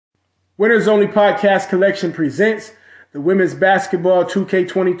Winners Only Podcast Collection presents the Women's Basketball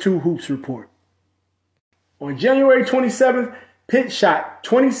 2K22 Hoops Report. On January 27th, Pitt shot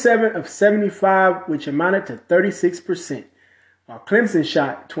 27 of 75, which amounted to 36%, while Clemson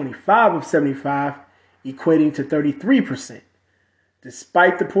shot 25 of 75, equating to 33%.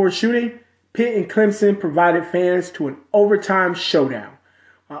 Despite the poor shooting, Pitt and Clemson provided fans to an overtime showdown,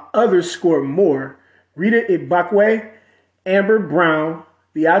 while others scored more. Rita Igbokwe'S, Amber Brown,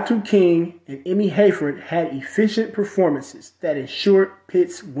 Liatu King, and Emmy Hayford had efficient performances that ensured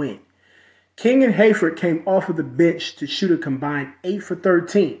Pitt's win. King and Hayford came off of the bench to shoot a combined 8 for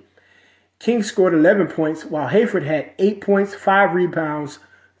 13. King scored 11 points, while Hayford had 8 points, 5 rebounds,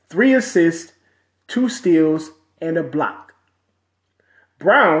 3 assists, 2 steals, and a block.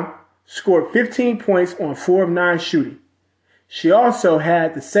 Brown scored 15 points on 4 of 9 shooting. She also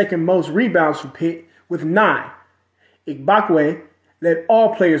had the second most rebounds for Pitt with 9. Igbokwe led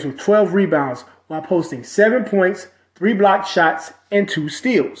all players with 12 rebounds while posting 7 points, 3 blocked shots, and 2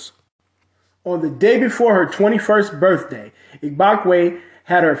 steals. On the day before her 21st birthday, Igbokwe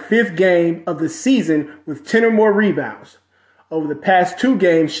had her 5th game of the season with 10 or more rebounds. Over the past 2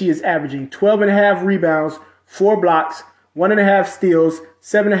 games, she is averaging 12.5 rebounds, 4 blocks, 1.5 steals,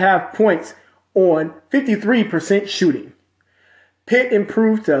 7.5 points on 53% shooting. Pitt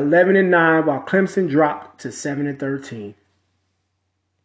improved to 11-9 while Clemson dropped to 7-13.